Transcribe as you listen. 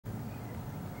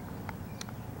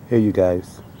Hey you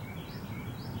guys,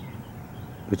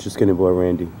 it's your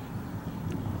SkinnyBoyRandy.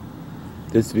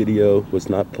 This video was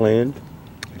not planned.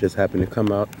 I just happened to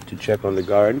come out to check on the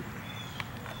garden,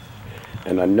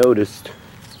 and I noticed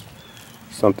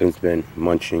something's been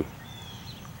munching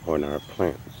on our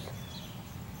plants.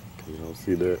 Can y'all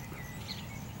see that?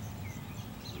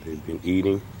 They've been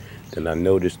eating. Then I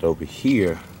noticed over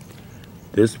here,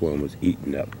 this one was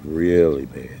eaten up really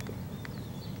bad.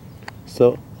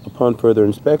 So upon further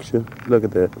inspection, look at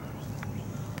that.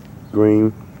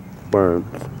 Green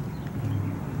worms.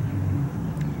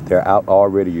 They're out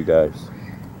already, you guys.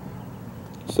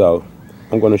 So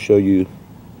I'm going to show you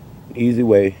an easy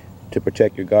way to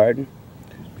protect your garden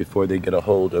before they get a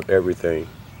hold of everything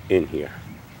in here.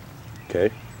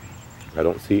 Okay? I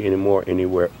don't see any more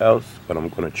anywhere else, but I'm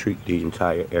going to treat the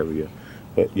entire area.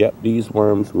 But yep, these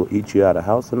worms will eat you out of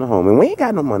house and a home, and we ain't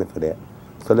got no money for that.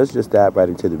 So let's just dive right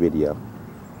into the video.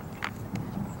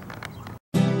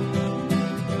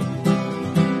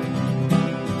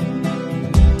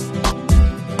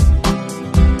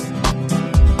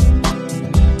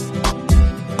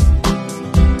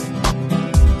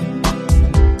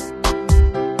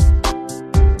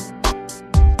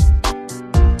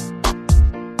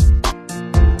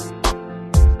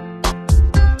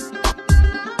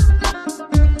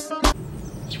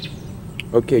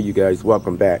 Okay, you guys,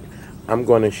 welcome back. I'm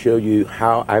going to show you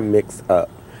how I mix up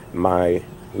my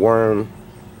worm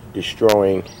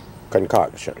destroying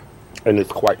concoction. And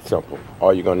it's quite simple.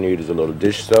 All you're going to need is a little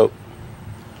dish soap,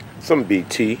 some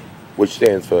BT, which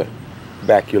stands for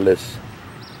Bacillus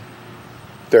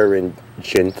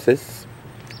thuringiensis.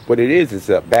 What it is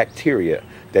a bacteria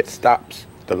that stops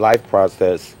the life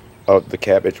process of the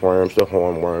cabbage worms, the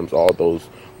hornworms, all those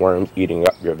worms eating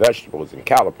up your vegetables and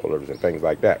caterpillars and things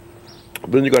like that.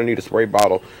 Then you're going to need a spray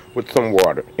bottle with some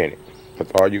water in it.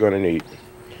 That's all you're going to need.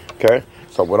 Okay?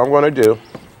 So what I'm going to do,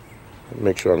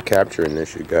 make sure I'm capturing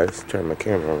this, you guys. Turn my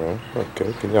camera around.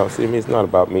 Okay, can y'all see me? It's not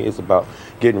about me. It's about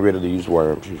getting rid of these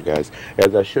worms, you guys.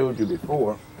 As I showed you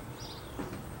before,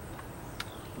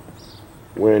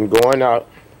 when going out,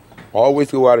 always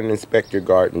go out and inspect your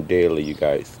garden daily, you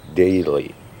guys.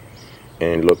 Daily.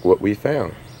 And look what we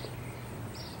found.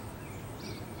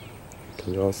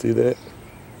 Can y'all see that?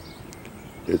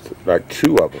 It's like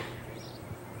two of them,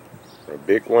 a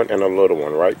big one and a little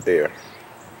one right there.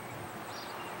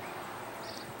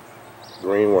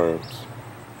 Green worms,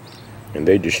 and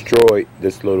they destroyed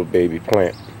this little baby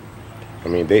plant. I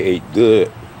mean, they ate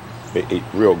good. They ate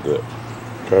real good.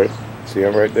 Okay, see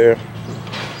them right there?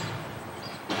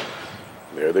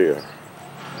 There they are.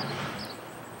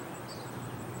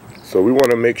 So we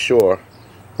want to make sure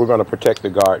we're going to protect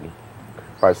the garden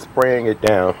by spraying it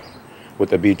down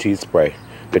with a BT spray.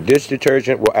 The dish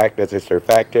detergent will act as a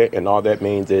surfactant, and all that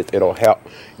means is it'll help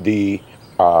the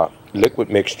liquid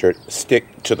mixture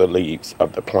stick to the leaves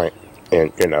of the plant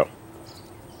and, you know,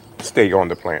 stay on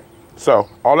the plant. So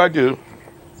all I do,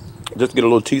 just get a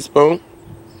little teaspoon.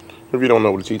 If you don't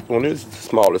know what a teaspoon is, it's the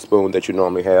smallest spoon that you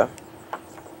normally have.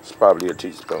 It's probably a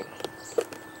teaspoon.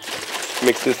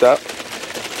 Mix this up.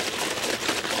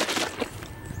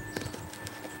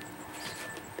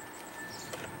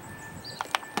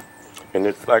 And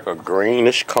it's like a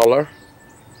greenish color.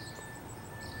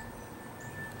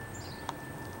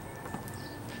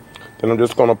 Then I'm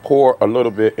just going to pour a little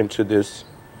bit into this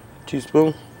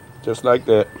teaspoon, just like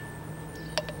that,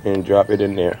 and drop it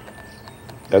in there.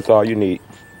 That's all you need.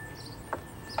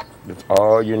 That's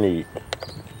all you need.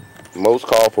 Most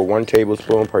call for 1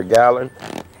 tablespoon per gallon.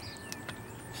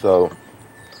 So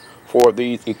 4 of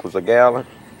these equals a gallon.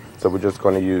 So we're just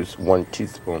going to use 1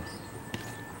 teaspoon.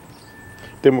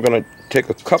 Then we're going to take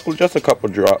just a couple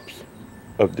drops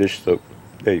of dish soap.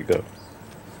 There you go.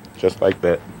 Just like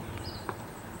that.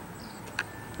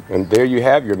 And there you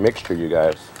have your mixture, you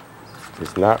guys.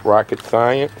 It's not rocket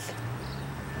science.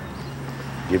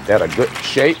 Give that a good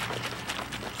shake.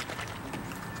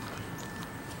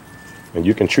 And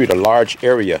you can treat a large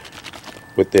area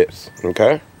with this,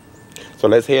 okay? So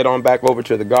let's head on back over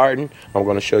to the garden. I'm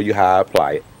going to show you how I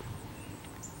apply it.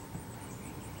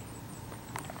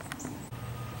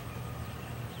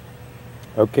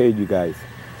 Okay, you guys.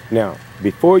 Now,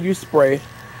 before you spray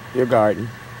your garden,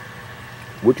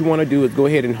 what you want to do is go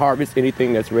ahead and harvest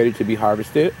anything that's ready to be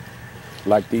harvested.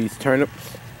 Like these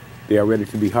turnips, they are ready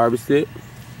to be harvested.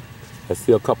 I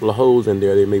see a couple of holes in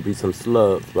there. There may be some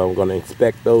slugs, but I'm going to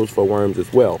inspect those for worms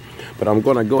as well. But I'm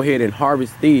going to go ahead and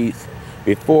harvest these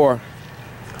before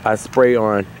I spray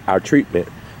on our treatment.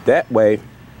 That way,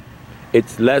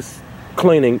 it's less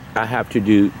cleaning I have to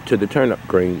do to the turnip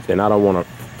greens, and I don't want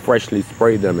to freshly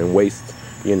spray them and waste,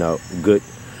 you know, good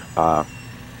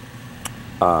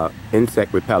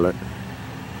insect repellent,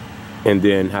 and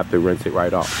then have to rinse it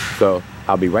right off. So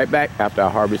I'll be right back after I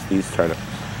harvest these turnips.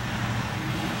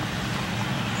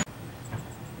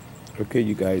 Okay,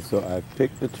 you guys, so I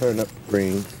picked the turnip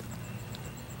greens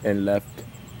and left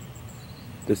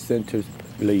the center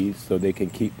leaves so they can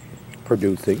keep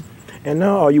producing. And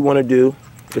now all you want to do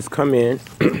is come in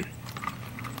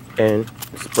and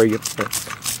spray your plants.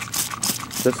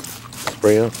 Just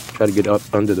spray them. Try to get up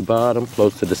under the bottom,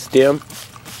 close to the stem,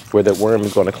 where the worm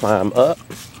is going to climb up.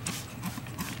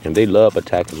 And they love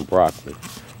attacking broccoli.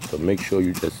 So make sure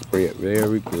you just spray it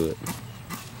very good.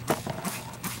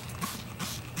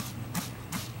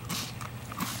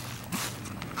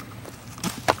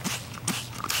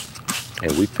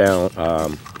 And we found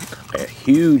a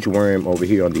huge worm over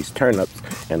here on these turnips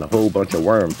and a whole bunch of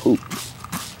worm poops.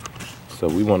 So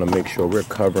we want to make sure we're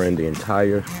covering the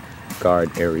entire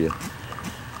garden area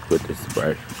with this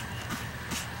spray.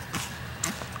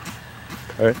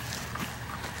 Okay.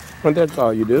 And that's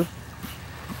all you do.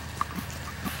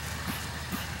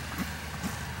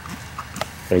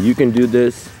 And you can do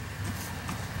this,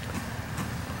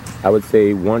 I would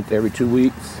say, once every 2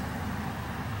 weeks.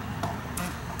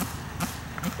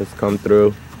 Just come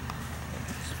through,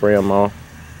 spray them all.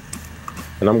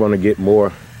 And I'm going to get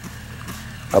more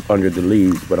up under the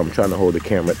leaves, but I'm trying to hold the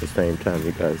camera at the same time,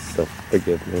 you guys, so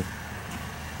forgive me.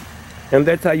 And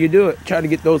that's how you do it. Try to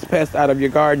get those pests out of your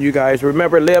garden, you guys.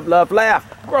 Remember, live, love, laugh.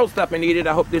 Grow stuff and eat it.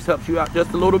 I hope this helps you out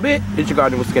just a little bit. It's your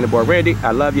garden with SkinnyBoyRandy.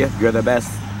 I love you. You're the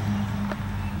best.